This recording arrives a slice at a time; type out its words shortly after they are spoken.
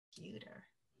Computer.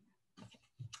 Okay.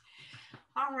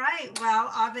 All right. Well,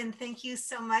 Aubyn, thank you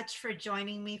so much for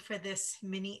joining me for this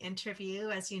mini interview.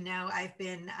 As you know, I've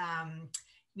been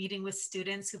meeting with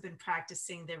students who've been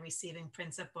practicing the receiving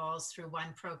principles through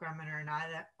one program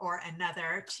or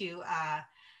another to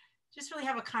just really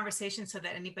have a conversation so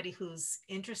that anybody who's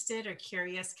interested or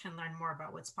curious can learn more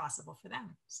about what's possible for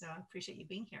them. So I appreciate you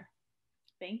being here.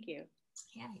 Thank you.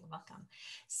 Yeah, you're welcome.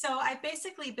 So I've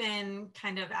basically been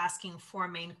kind of asking four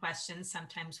main questions.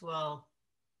 Sometimes we'll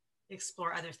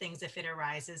explore other things if it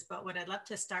arises, but what I'd love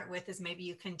to start with is maybe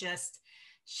you can just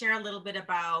share a little bit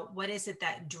about what is it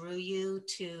that drew you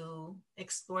to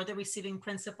explore the receiving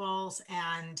principles,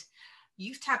 and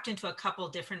you've tapped into a couple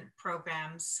different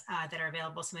programs that are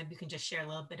available, so maybe you can just share a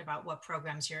little bit about what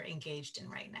programs you're engaged in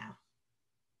right now.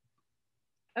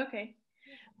 Okay,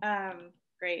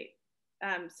 great.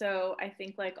 So I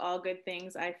think, like all good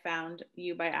things, I found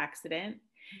you by accident.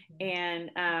 And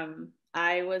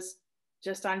I was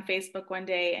just on Facebook one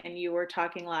day and you were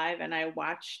talking live, and I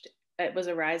watched. It was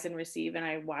a Rise and Receive, and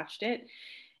I watched it.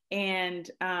 And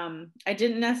I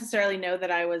didn't necessarily know that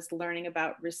I was learning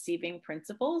about receiving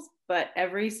principles, but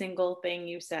every single thing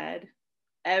you said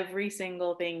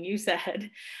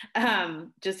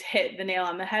just hit the nail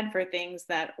on the head for things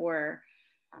that were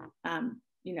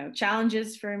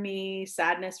challenges for me,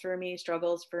 sadness for me,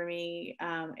 struggles for me,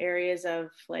 areas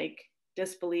of like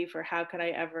disbelief or how could I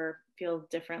ever feel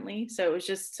differently. So it was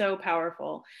just so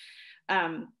powerful.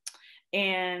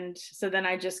 And so then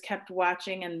I just kept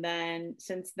watching. And then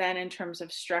since then, in terms of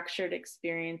structured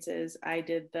experiences, I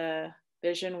did the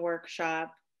vision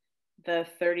workshop, the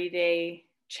 30-day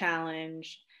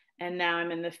challenge, and now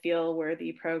I'm in the Feel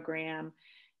Worthy program.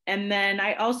 And then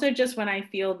I also just, when I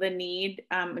feel the need,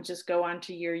 just go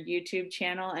onto your YouTube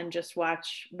channel and just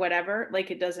watch whatever.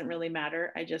 Like, it doesn't really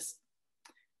matter.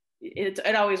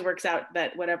 It always works out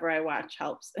that whatever I watch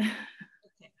helps. Okay.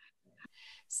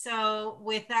 So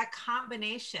with that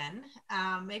combination,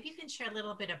 maybe you can share a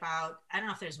little bit about, I don't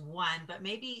know if there's one, but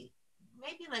maybe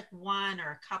like one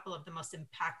or a couple of the most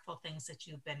impactful things that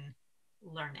you've been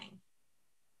learning.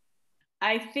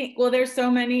 I think, well, there's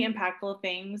so many impactful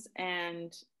things,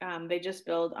 and they just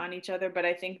build on each other. But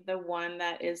I think the one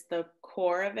that is the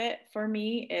core of it for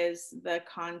me is the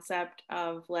concept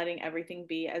of letting everything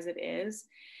be as it is.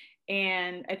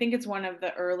 And I think it's one of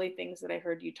the early things that I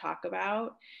heard you talk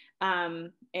about.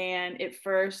 And it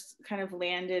first kind of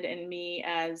landed in me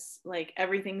as like,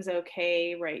 everything's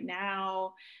okay right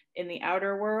now in the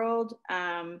outer world.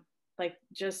 Like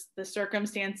just the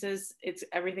circumstances,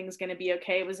 everything's going to be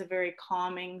okay. It was a very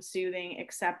calming, soothing,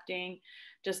 accepting,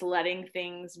 just letting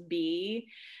things be.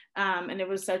 And it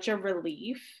was such a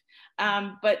relief.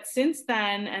 But since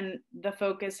then, and the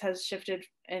focus has shifted,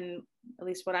 and at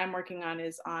least what I'm working on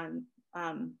is on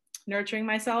nurturing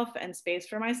myself and space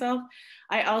for myself.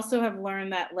 I also have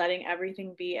learned that letting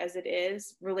everything be as it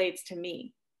is relates to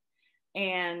me.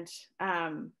 And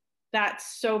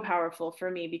that's so powerful for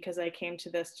me, because I came to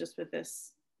this just with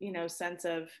this, sense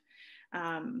of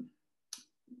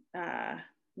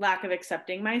lack of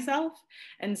accepting myself.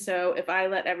 And so if I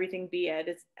let everything be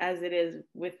as it is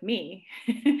with me,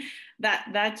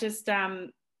 that just,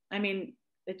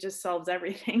 it just solves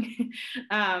everything.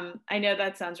 I know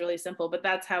that sounds really simple, but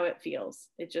that's how it feels.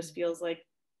 It just feels like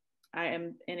I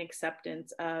am in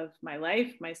acceptance of my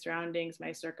life, my surroundings,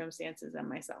 my circumstances, and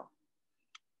myself.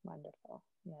 Wonderful.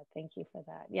 Yeah, thank you for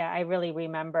that. Yeah, I really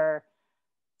remember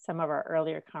some of our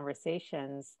earlier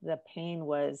conversations. The pain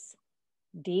was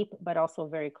deep, but also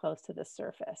very close to the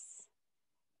surface.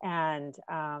 And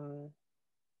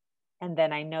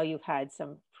then I know you've had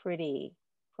some pretty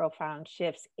profound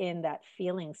shifts in that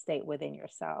feeling state within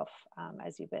yourself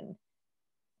as you've been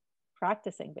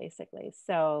practicing, basically.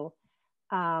 So,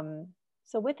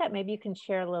 so with that, maybe you can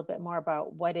share a little bit more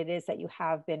about what it is that you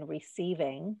have been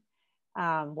receiving,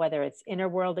 whether it's inner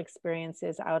world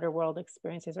experiences, outer world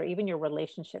experiences, or even your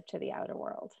relationship to the outer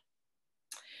world.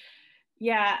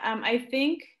 Yeah, I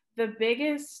think the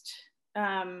biggest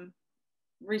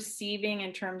receiving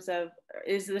in terms of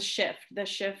is the shift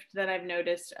that I've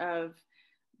noticed of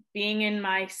being in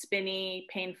my spinny,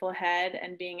 painful head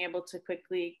and being able to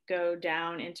quickly go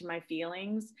down into my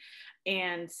feelings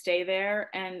and stay there.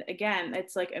 And again,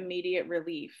 it's like immediate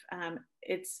relief.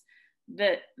 It's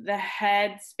the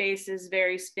head space is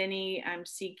very spinny. I'm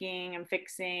seeking, I'm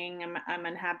fixing, I'm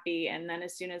unhappy. And then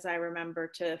as soon as I remember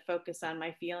to focus on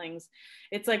my feelings,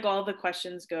 it's like all the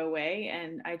questions go away.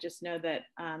 And I just know that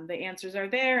the answers are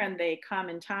there and they come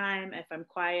in time. If I'm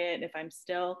quiet, if I'm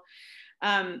still.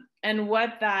 And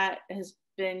what that has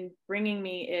been bringing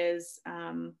me is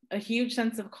a huge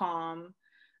sense of calm,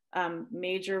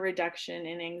 major reduction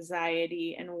in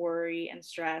anxiety and worry and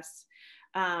stress.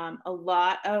 A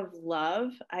lot of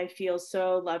love. I feel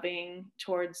so loving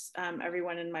towards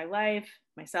everyone in my life,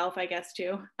 myself, I guess,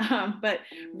 too, but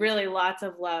really lots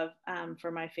of love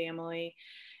for my family,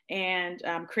 and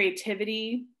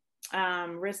creativity,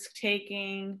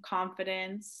 risk-taking,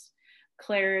 confidence,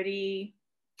 clarity.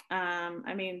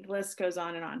 I mean, the list goes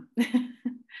on and on.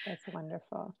 That's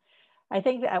wonderful. I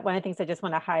think that one of the things I just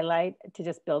want to highlight to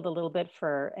just build a little bit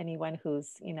for anyone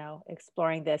who's,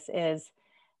 exploring this is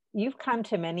you've come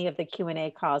to many of the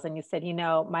Q&A calls and you said,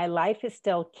 my life is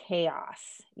still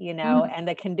chaos, and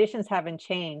the conditions haven't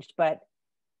changed, but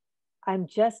I'm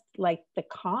just like the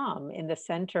calm in the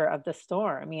center of the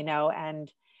storm,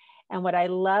 and what I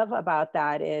love about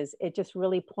that is it just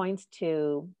really points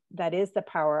to, that is the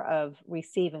power of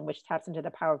receiving, which taps into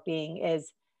the power of being.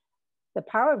 Is the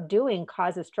power of doing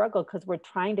causes struggle because we're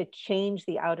trying to change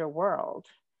the outer world.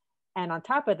 And on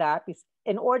top of that,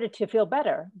 in order to feel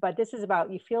better, but this is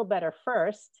about, you feel better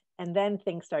first and then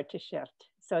things start to shift.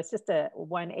 So it's just a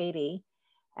 180,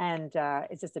 and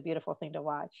it's just a beautiful thing to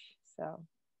watch. So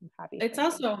I'm happy. It's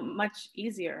also much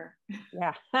easier.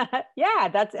 Yeah. Yeah.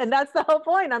 That's the whole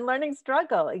point. Unlearning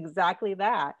struggle. Exactly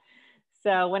that.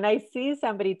 So when I see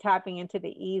somebody tapping into the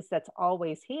ease that's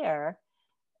always here,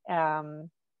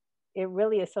 it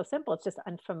really is so simple. It's just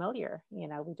unfamiliar.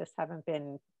 We just haven't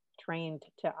been trained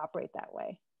to operate that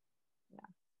way. Yeah,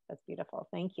 that's beautiful.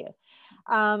 Thank you.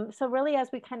 So really, as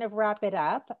we kind of wrap it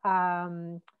up,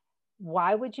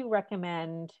 why would you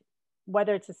recommend,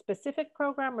 whether it's a specific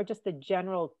program or just the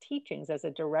general teachings as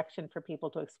a direction for people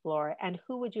to explore, and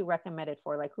who would you recommend it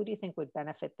for? Like, who do you think would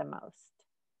benefit the most?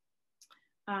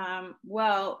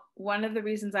 Well, one of the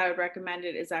reasons I would recommend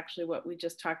it is actually what we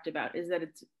just talked about, is that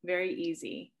it's very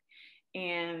easy.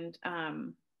 And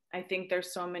I think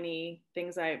there's so many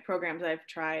programs I've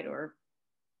tried or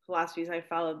philosophies I've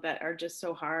followed that are just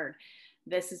so hard.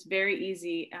 This is very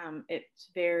easy. It's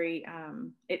very,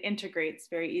 it integrates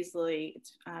very easily.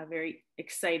 It's very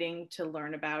exciting to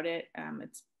learn about it.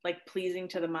 It's like pleasing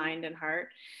to the mind and heart.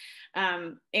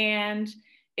 And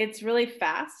it's really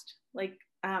fast. Like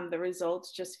the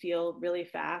results just feel really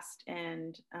fast.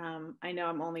 And I know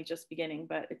I'm only just beginning,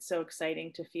 but it's so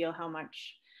exciting to feel how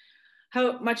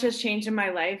much has changed in my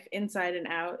life inside and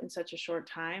out in such a short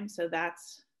time. So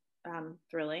that's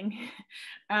thrilling.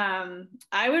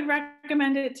 I would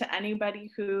recommend it to anybody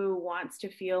who wants to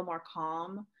feel more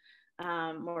calm,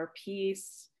 more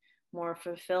peace, more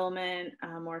fulfillment,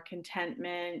 more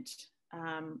contentment,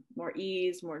 more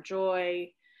ease, more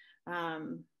joy,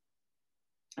 and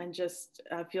just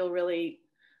feel really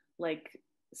like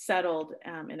settled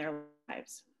in their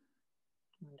lives.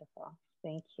 Wonderful.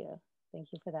 Thank you. Thank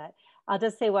you for that. I'll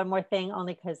just say one more thing,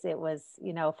 only because it was,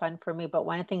 fun for me. But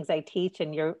one of the things I teach,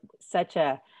 and you're such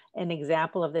an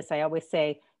example of this, I always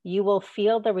say, you will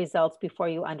feel the results before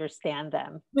you understand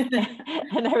them.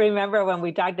 And I remember when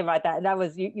we talked about that, and that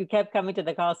was, you kept coming to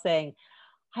the call saying,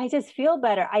 I just feel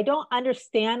better. I don't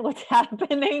understand what's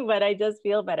happening, but I just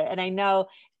feel better. And I know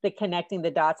the connecting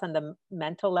the dots on the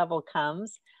mental level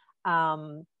comes.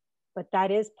 But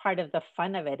that is part of the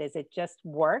fun of it, is it just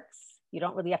works. You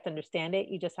don't really have to understand it.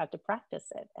 You just have to practice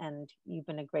it. And you've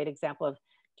been a great example of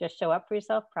just show up for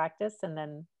yourself, practice, and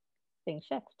then things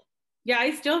shift. Yeah,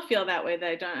 I still feel that way, that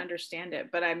I don't understand it,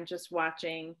 but I'm just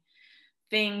watching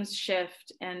things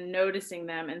shift and noticing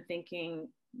them and thinking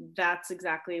that's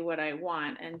exactly what I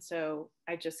want. And so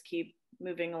I just keep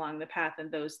moving along the path and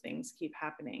those things keep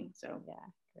happening. So yeah,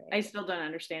 great. I still don't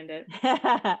understand it.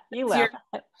 You will.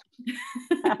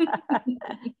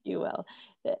 You will.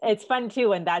 It's fun too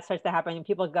when that starts to happen and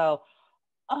people go,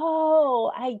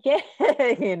 oh, I get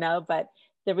it, but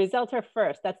the results are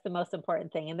first. That's the most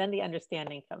important thing. And then the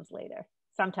understanding comes later.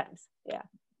 Sometimes. Yeah.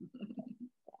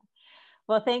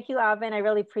 Well, thank you, Aubyn. I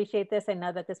really appreciate this. I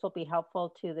know that this will be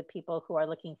helpful to the people who are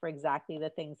looking for exactly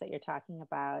the things that you're talking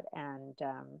about. And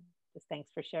just thanks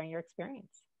for sharing your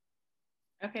experience.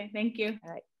 Okay. Thank you.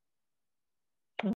 All right.